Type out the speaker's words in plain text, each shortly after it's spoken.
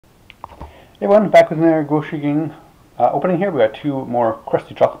Hey everyone, back with another Grocery Gang opening here. We got two more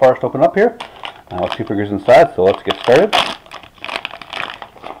Crusty chocolate bars to open up here. Let's see figures inside, so let's get started.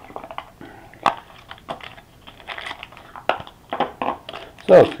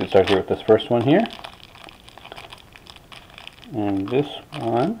 So let's get started here with this first one here. And this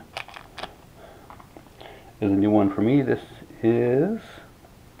one is a new one for me. This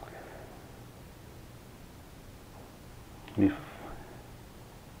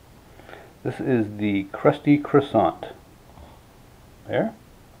is the Crusty croissant. There.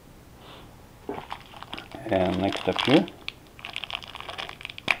 And next up here,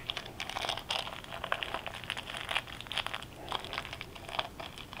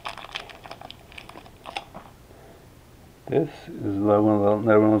 this is another one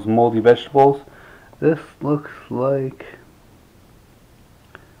of those moldy vegetables. This looks like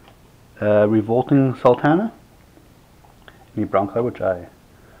revolting sultana. Need brown color, which I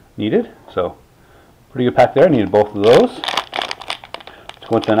needed, so pretty good pack there. I needed both of those. Let's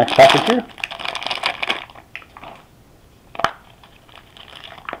go into the next package here.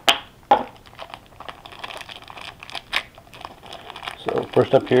 So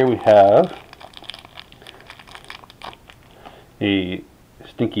first up here we have a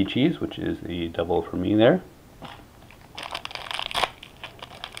stinky cheese, which is the double for me there.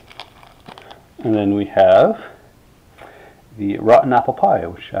 And then we have the rotten apple pie,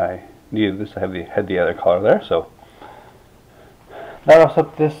 which I needed this. I had the other color there. So that wraps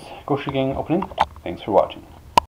up this Grocery Gang opening. Thanks for watching.